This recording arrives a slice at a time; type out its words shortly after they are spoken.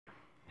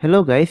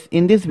Hello guys,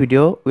 in this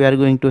video we are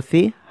going to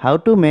see how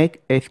to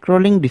make a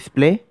scrolling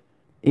display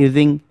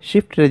using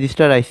Shift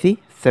Register IC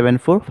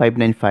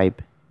 74595.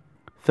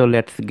 So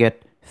let's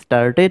get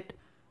started.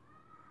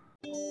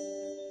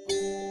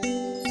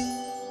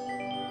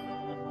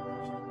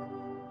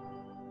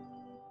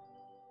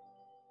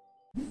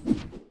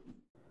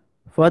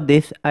 For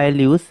this I'll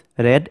use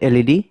red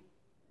LED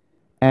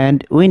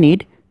and we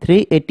need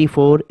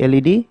 384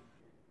 LED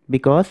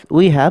because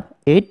we have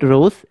 8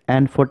 rows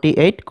and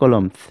 48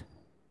 columns.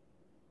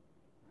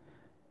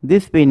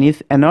 This pin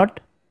is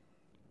anode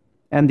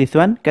and this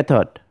one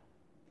cathode.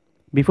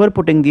 Before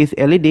putting this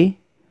LED,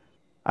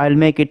 I'll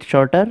make it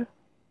shorter.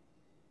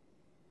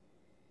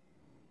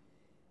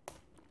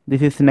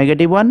 This is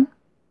negative one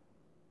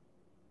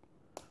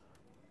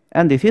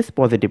and this is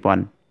positive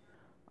one.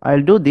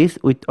 I'll do this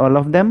with all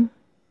of them.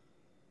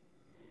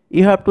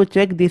 You have to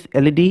check this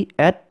LED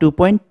at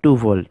 2.2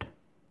 volt.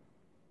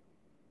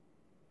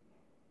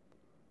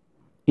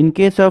 In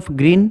case of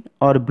green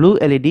or blue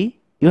LED,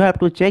 you have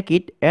to check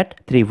it at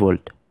 3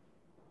 volt.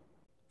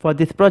 For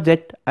this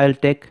project, I'll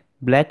take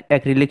black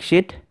acrylic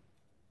sheet,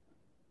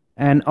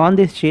 and on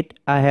this sheet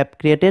I have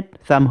created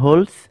some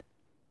holes.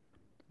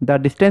 The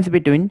distance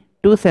between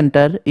two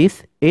center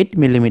is 8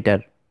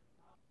 mm.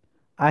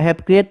 I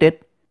have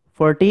created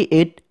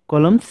 48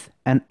 columns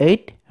and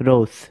 8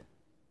 rows.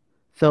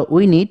 So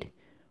we need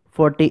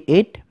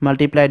 48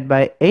 multiplied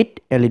by 8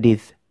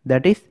 LEDs,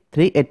 that is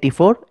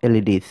 384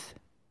 LEDs.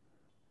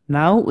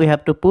 Now we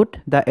have to put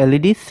the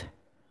LEDs.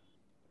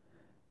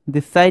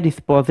 This side is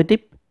positive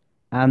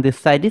and this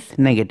side is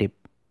negative.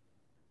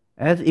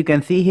 As you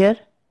can see here,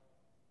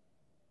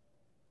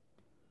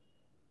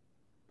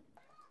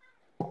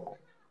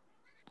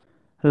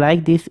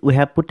 like this we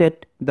have put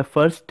it the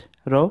first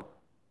row.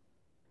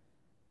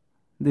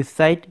 This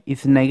side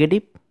is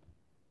negative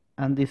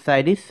and this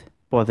side is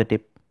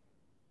positive.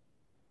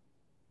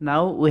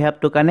 Now we have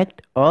to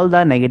connect all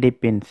the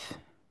negative pins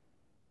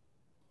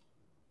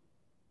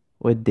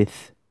with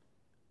this.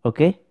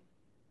 Okay,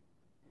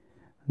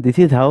 this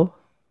is how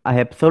I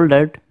have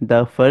soldered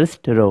the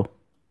first row.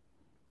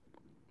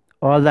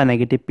 All the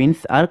negative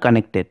pins are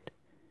connected.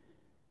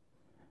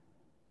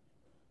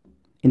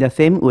 In the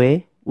same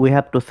way, we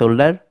have to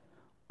solder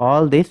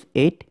all these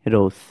 8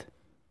 rows.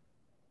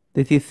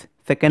 This is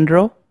second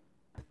row,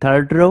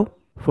 third row,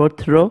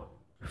 fourth row,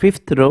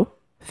 fifth row,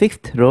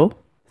 sixth row,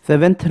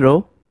 seventh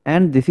row,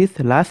 and this is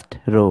last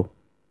row.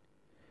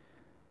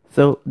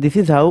 So this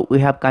is how we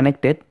have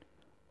connected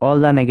all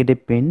the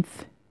negative pins.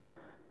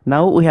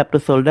 Now we have to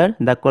solder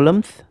the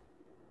columns.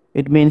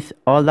 It means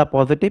all the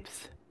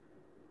positives.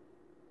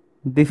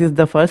 This is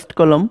the first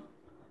column,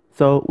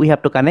 so we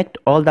have to connect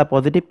all the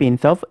positive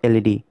pins of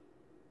LED.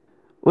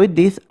 With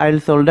this, I'll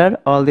solder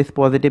all these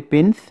positive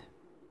pins.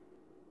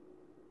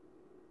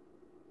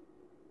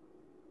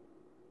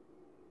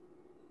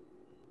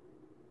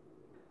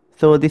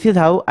 So this is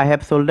how I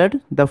have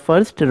soldered the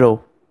first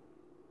row.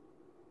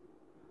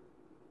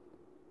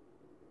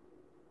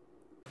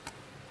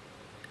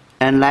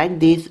 And like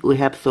this, we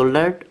have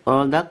soldered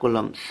all the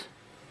columns,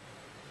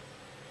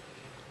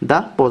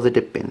 the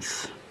positive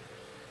pins.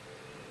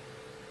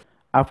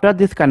 After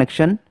this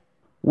connection,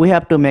 we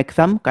have to make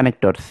some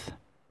connectors.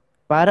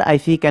 Per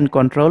IC can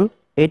control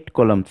 8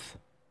 columns.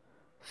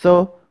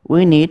 So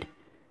we need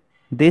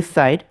this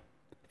side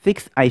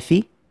 6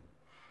 IC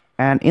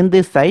and in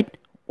this side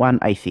 1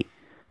 IC.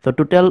 So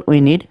total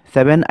we need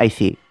 7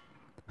 IC.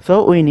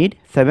 So we need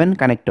 7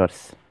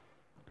 connectors.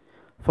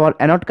 For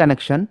anode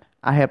connection,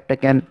 I have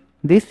taken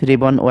these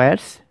ribbon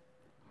wires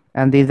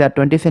and these are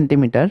 20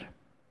 cm.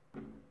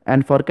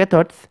 And for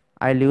cathodes,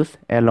 I'll use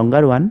a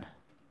longer one.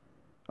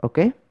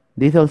 Okay,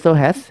 this also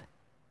has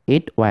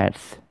 8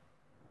 wires.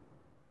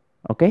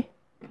 Okay,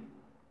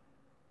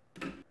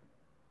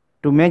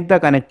 to make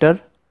the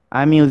connector,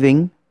 I am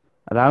using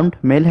round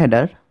male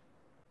header.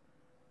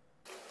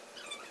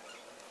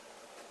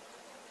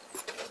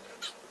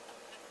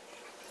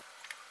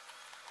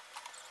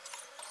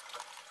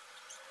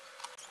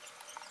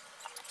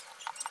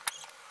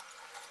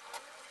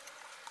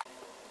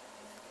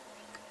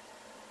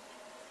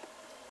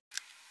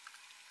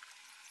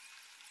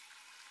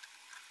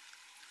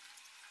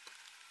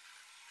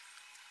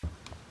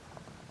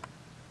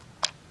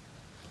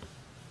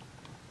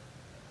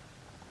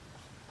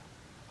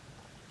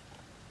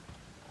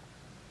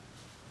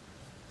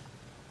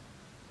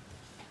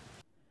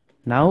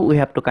 Now we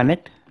have to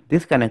connect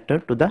this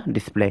connector to the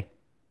display.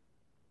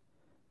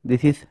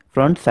 This is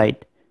front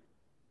side.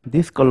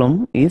 This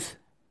column is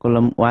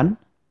column 1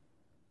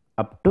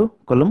 up to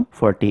column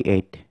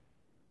 48.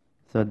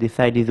 So this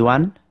side is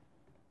 1.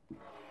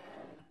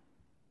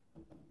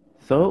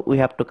 So we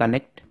have to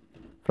connect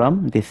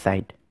from this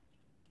side.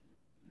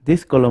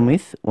 This column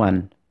is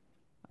 1.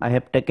 I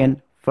have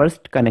taken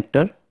first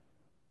connector.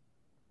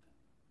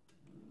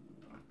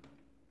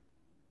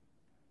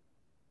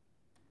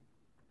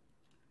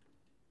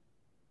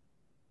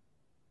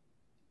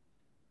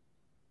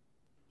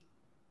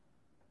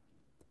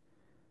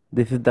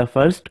 This is the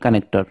first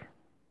connector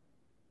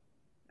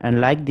And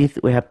like this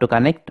we have to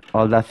connect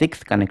all the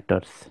 6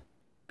 connectors.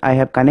 I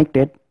have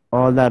connected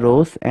all the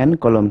rows and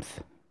columns.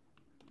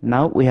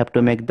 Now we have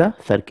to make the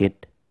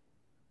circuit.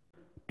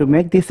 To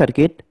make this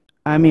circuit,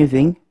 I am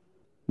using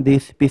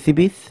these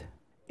PCBs,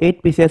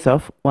 8 pieces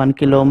of 1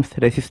 kilo ohms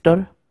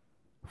resistor,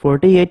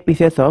 48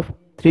 pieces of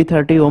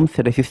 330 ohms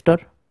resistor,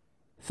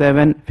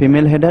 7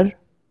 female header,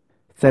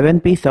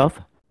 7 pieces of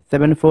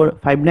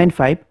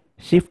 74595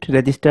 shift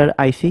register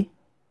IC,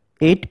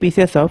 8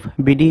 pieces of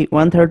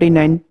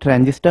BD139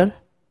 transistor.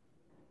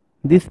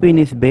 This pin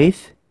is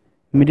base,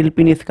 middle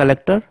pin is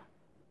collector,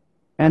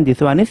 and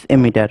this one is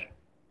emitter.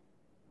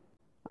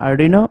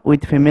 Arduino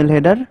with female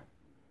header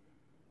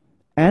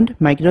and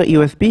micro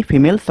USB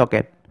female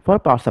socket for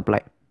power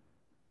supply.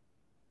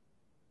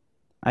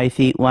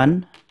 IC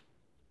 1.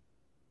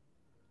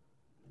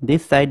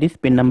 This side is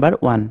pin number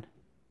 1.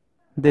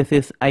 This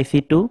is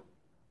IC 2,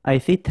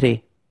 IC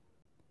 3.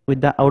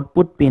 With the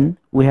output pin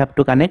we have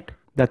to connect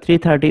the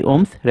 330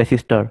 ohms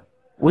resistor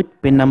with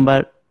pin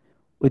number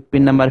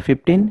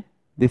 15.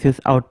 This is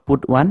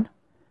output 1.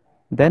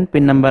 Then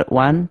pin number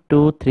 1,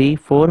 2, 3,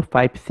 4,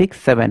 5,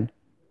 6, 7.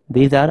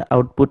 These are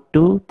output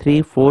 2,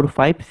 3, 4,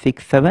 5,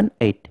 6, 7,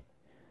 8.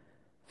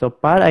 So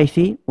per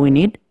IC we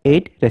need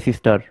 8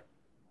 resistor.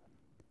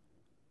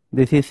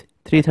 This is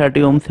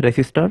 330 ohms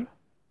resistor.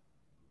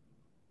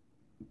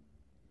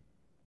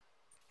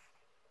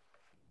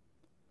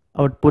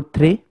 Output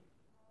 3,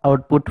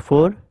 output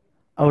 4,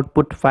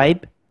 output 5,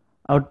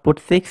 output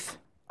 6,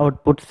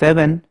 output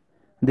 7.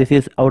 This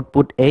is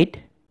output 8.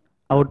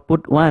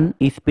 Output 1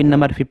 is pin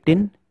number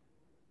 15.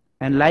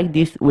 And like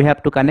this we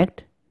have to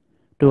connect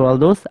to all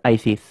those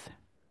ICs.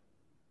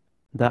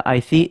 The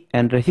IC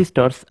and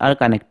resistors are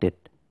connected.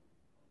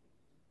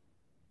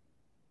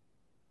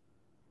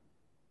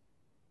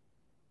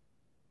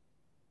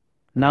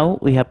 Now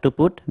we have to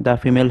put the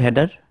female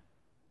header.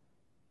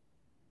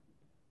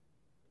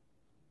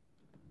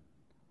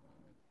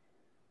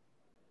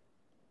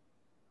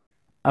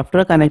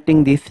 After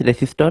connecting this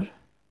resistor,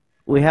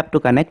 we have to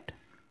connect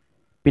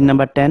pin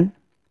number 10,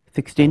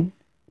 16,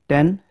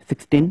 10,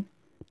 16,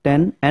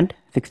 10 and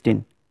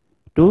 16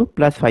 to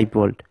plus 5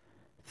 volt.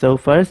 So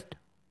first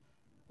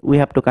we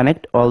have to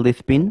connect all this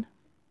pin.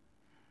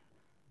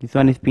 This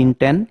one is pin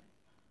 10,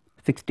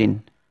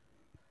 16,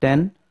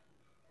 10,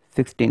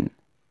 16,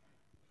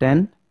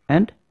 10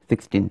 and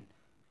 16.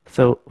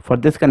 So for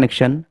this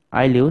connection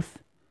I'll use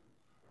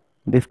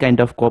this kind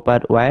of copper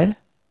wire.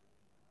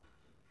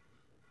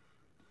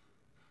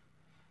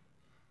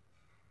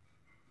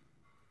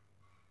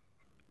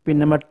 Pin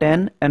number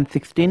 10 and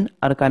 16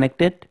 are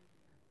connected.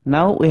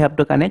 Now we have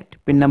to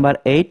connect pin number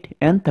 8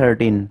 and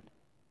 13.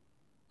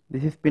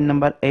 This is pin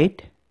number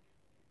 8,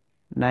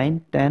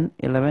 9, 10,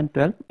 11,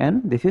 12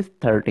 and this is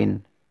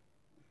 13.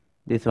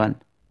 This one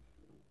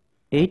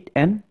 8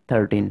 and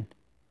 13,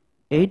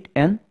 8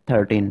 and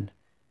 13,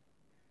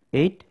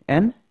 8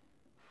 and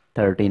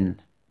 13.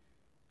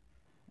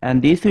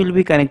 And this will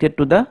be connected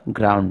to the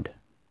ground.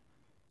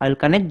 I'll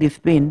connect this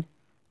pin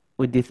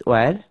with this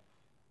wire.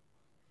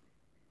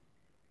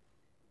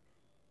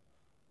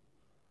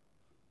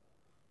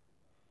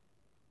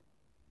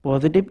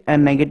 Positive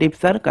and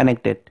negatives are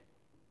connected.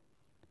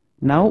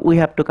 Now we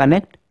have to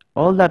connect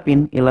all the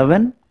pin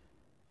 11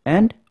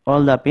 and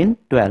all the pin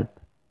 12.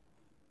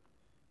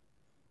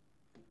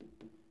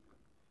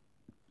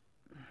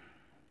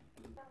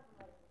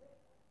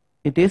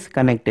 It is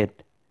connected.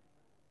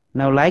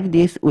 Now like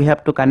this we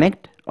have to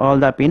connect all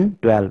the pin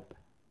 12.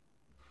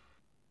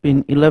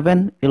 Pin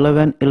 11,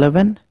 11,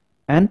 11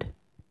 and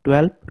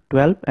 12,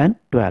 12 and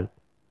 12.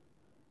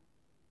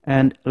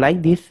 And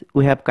like this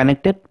we have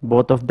connected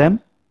both of them.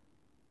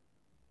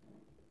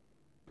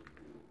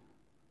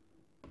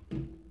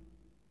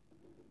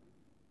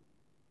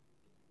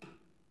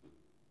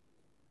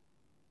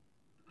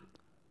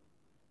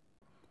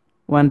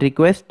 One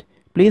request,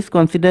 please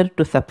consider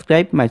to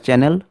subscribe my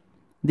channel.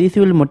 This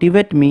will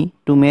motivate me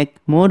to make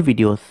more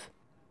videos.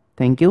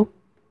 Thank you.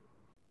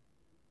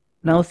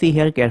 Now see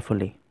here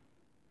carefully.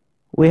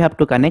 We have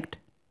to connect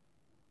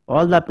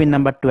all the pin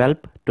number 12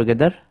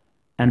 together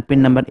and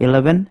pin number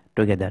 11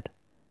 together.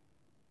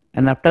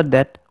 And after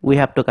that we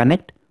have to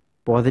connect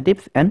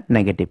positives and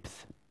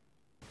negatives.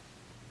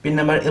 Pin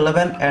number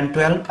 11 and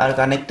 12 are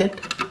connected.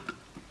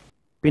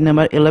 Pin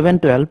number 11,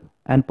 12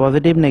 and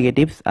positive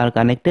negatives are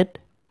connected.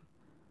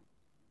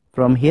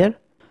 From here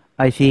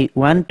I see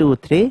 1, 2,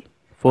 3,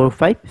 4,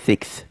 5,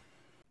 6.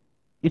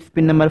 Its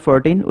pin number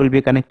 14 will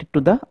be connected to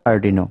the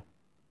Arduino.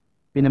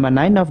 Pin number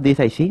 9 of this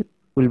IC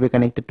will be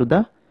connected to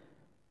the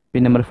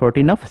pin number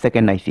 14 of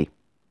second IC.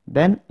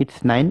 Then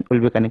its 9 will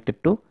be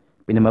connected to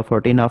pin number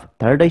 14 of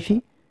third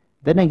IC.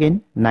 Then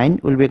again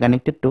 9 will be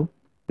connected to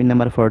pin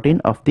number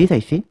 14 of this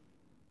IC.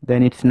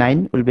 Then its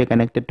 9 will be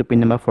connected to pin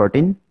number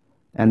 14.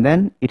 And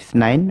then its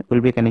 9 will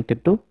be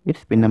connected to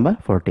its pin number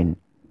 14.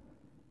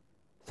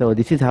 So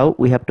this is how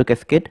we have to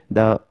cascade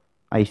the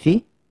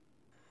IC.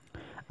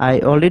 I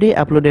already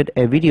uploaded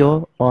a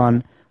video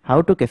on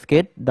how to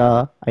cascade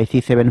the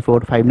IC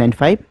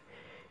 74595.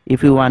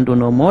 If you want to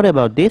know more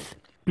about this,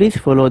 Please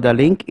follow the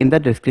link in the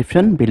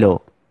description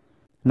below.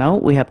 Now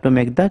we have to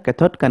make the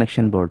cathode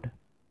connection board.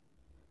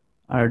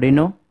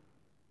 Arduino,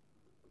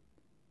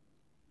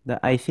 the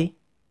IC.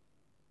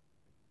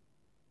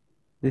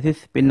 This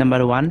is pin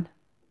number 1.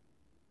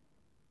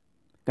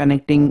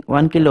 Connecting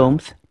 1 kilo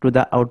ohms to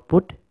the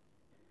output.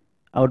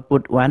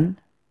 Output 1,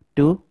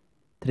 2,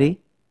 3,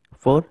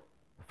 4,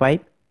 5,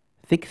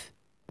 6,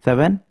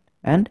 7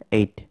 and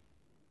 8.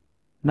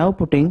 Now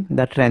putting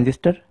the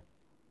transistor.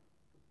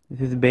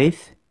 This is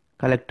base,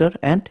 collector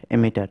and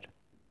emitter.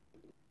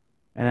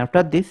 And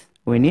after this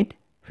we need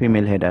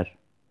female header.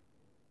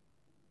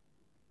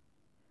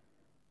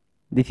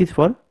 This is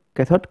for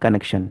cathode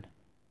connection.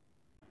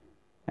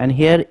 And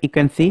here you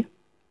can see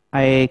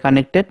I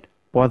connected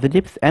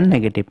positives and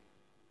negative.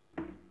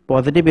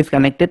 Positive is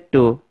connected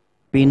to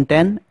pin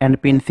 10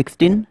 and pin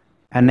 16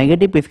 and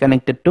negative is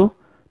connected to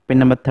pin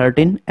number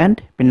 13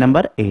 and pin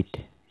number 8.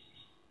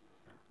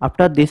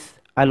 After this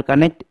I'll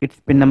connect its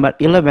pin number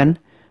 11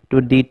 to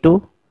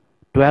D2,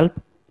 12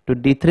 to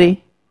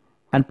D3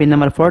 and pin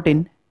number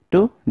 14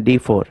 to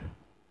D4.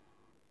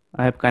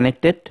 I have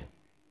connected.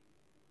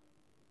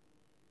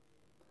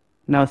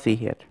 Now see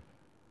here.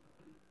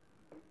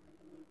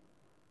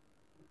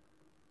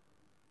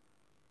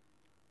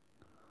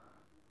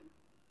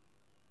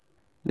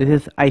 This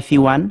is IC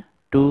 1,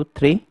 2,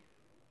 3,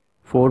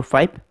 4,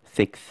 5,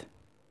 6.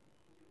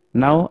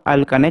 Now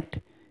I'll connect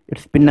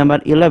its pin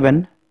number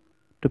 11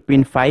 to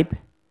pin 5,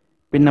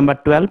 pin number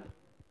 12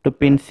 to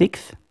pin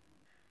 6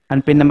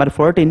 and pin number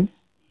 14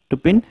 to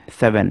pin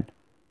 7.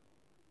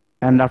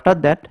 And after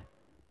that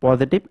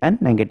positive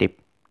and negative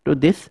to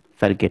this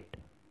circuit.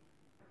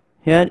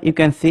 Here you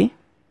can see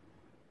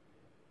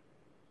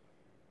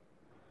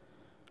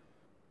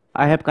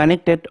I have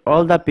connected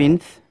all the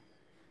pins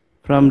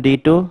from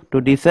D2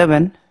 to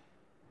D7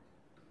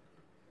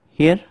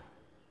 here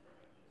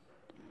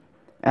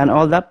and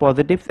all the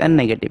positives and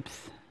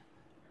negatives.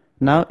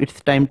 Now it's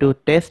time to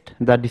test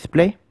the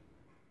display.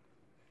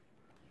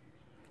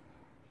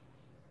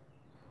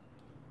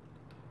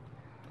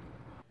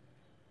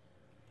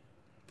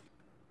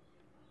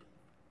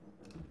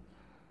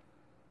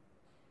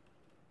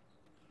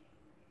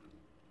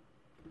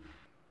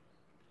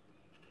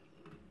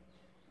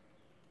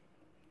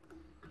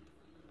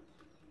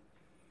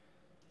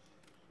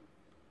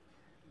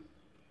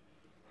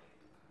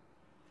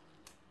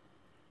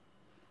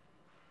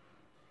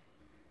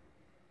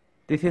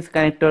 This is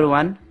connector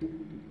 1,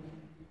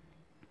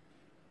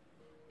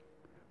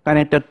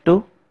 connector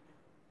 2,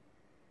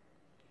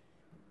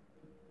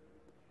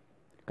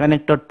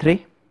 connector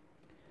 3,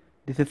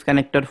 this is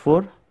connector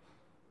 4,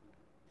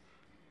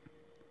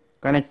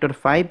 connector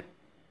 5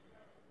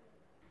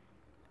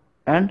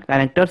 and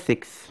connector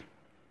 6.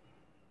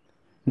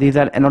 These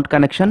are anode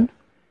connection.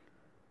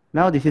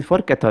 Now this is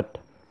for cathode.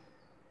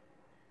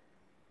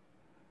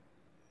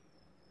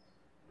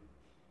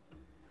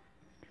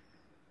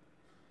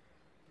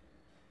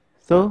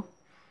 So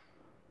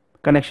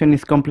connection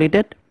is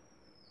completed.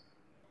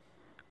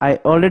 I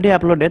already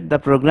uploaded the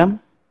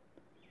program,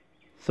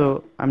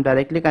 so I'm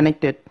directly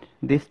connected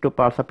this to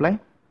power supply.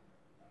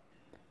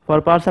 For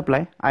power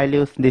supply I'll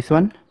use this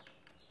one,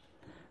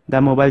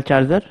 the mobile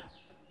charger,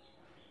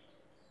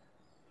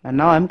 and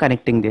now I'm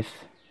connecting this.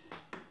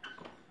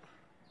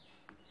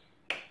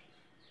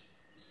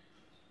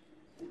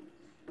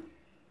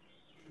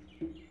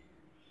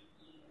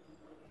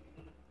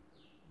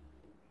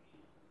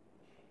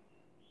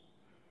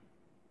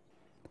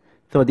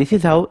 So this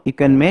is how you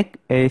can make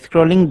a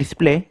scrolling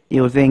display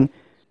using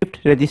Shift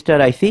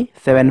Register IC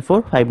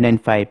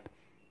 74HC595.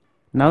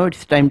 Now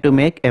it's time to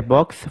make a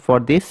box for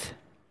this.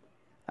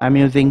 I'm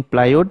using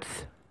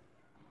plywoods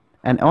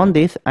and on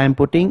this I'm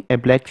putting a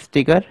black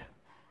sticker.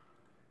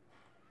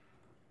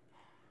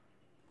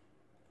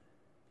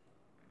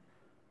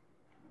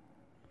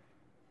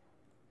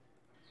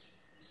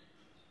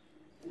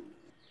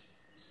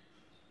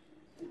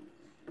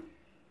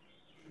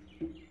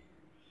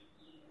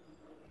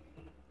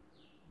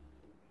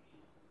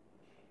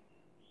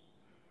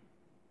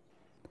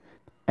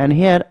 And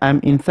here I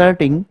am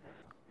inserting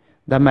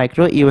the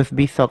micro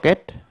USB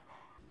socket.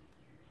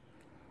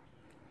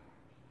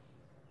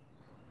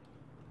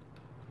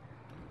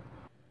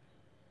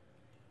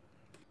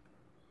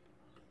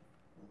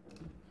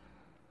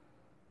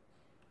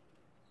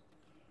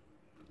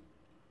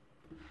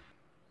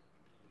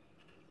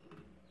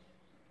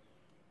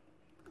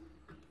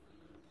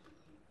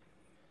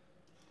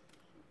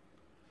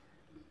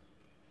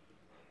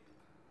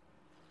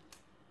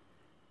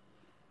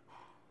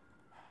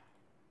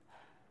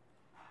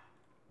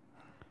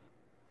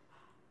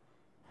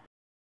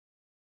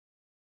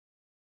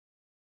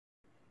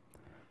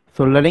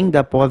 Soldering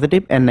the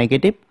positive and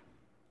negative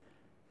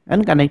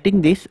and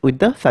connecting this with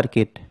the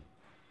circuit.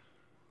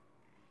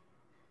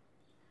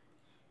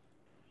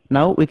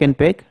 Now we can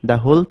pack the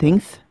whole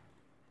things.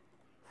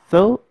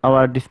 So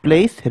our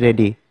display is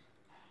ready.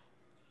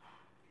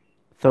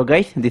 So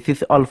guys, this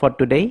is all for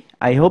today.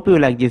 I hope you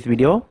like this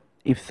video.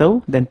 If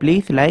so, then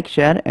please like,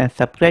 share and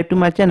subscribe to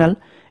my channel.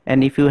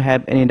 And if you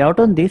have any doubt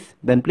on this,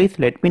 then please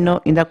let me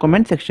know in the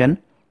comment section.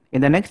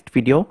 In the next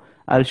video,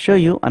 I'll show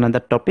you another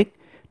topic.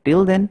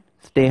 Till then,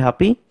 stay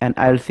happy and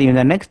I'll see you in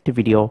the next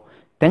video.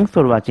 Thanks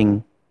for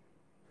watching.